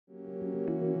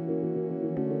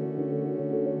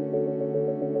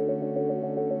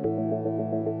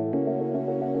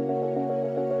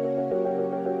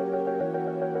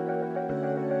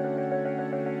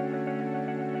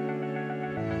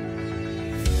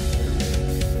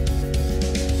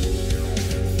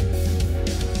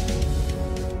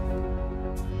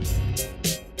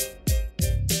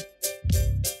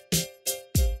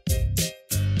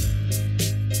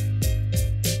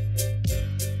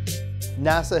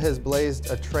NASA has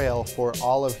blazed a trail for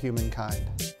all of humankind.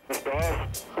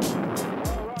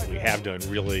 We have done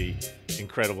really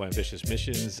incredible, ambitious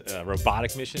missions,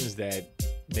 robotic missions that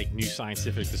make new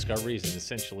scientific discoveries and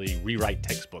essentially rewrite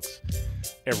textbooks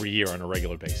every year on a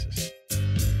regular basis.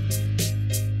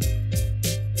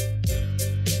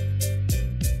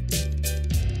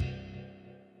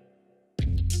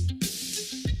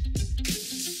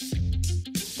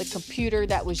 The computer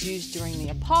that was used during the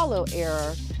Apollo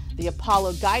era, the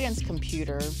Apollo guidance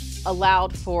computer,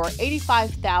 allowed for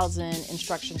 85,000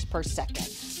 instructions per second.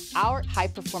 Our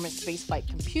high-performance spaceflight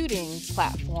computing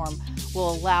platform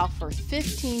will allow for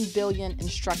 15 billion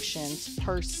instructions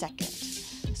per second,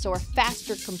 so a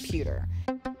faster computer.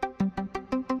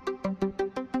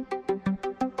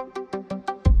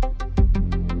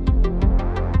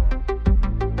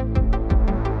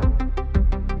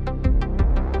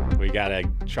 We gotta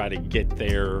try to get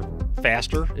there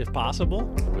faster, if possible,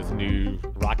 with new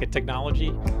rocket technology.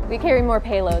 We carry more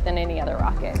payload than any other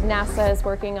rocket. NASA is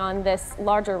working on this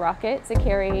larger rocket to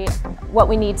carry what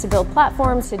we need to build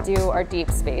platforms to do our deep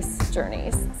space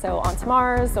journeys. So onto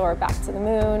Mars, or back to the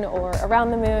moon, or around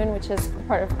the moon, which is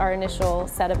part of our initial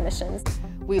set of missions.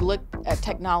 We look at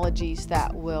technologies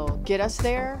that will get us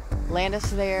there, land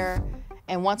us there,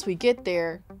 and once we get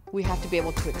there, we have to be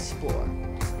able to explore.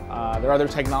 There are other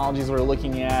technologies we're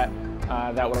looking at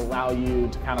that would allow you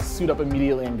to kind of suit up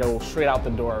immediately and go straight out the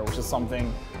door, which is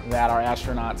something that our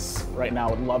astronauts right now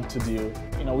would love to do.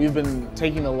 You know, we've been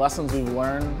taking the lessons we've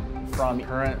learned from the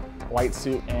current white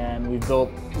suit, and we've built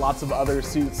lots of other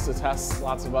suits to test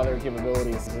lots of other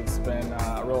capabilities. It's been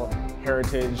a real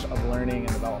heritage of learning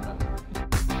and development.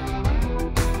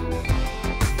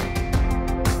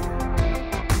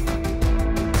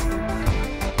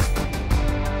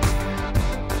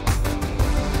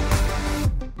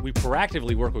 We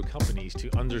proactively work with companies to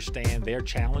understand their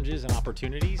challenges and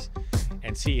opportunities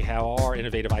and see how our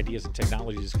innovative ideas and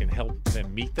technologies can help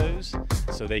them meet those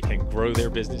so they can grow their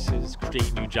businesses,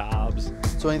 create new jobs.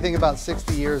 So when you think about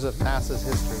 60 years of NASA's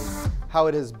history, how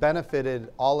it has benefited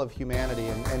all of humanity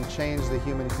and changed the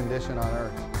human condition on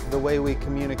Earth, the way we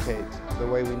communicate, the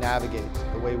way we navigate,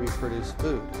 the way we produce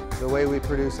food, the way we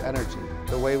produce energy,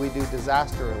 the way we do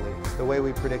disaster relief, the way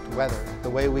we predict weather, the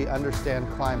way we understand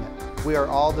climate. We are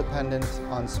all dependent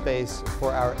on space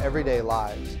for our everyday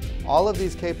lives. All of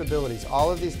these capabilities, all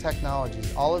of these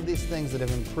technologies, all of these things that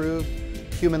have improved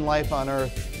human life on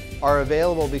Earth are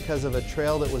available because of a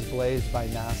trail that was blazed by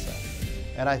NASA.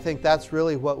 And I think that's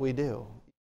really what we do.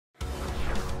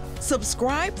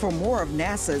 Subscribe for more of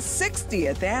NASA's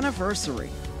 60th anniversary.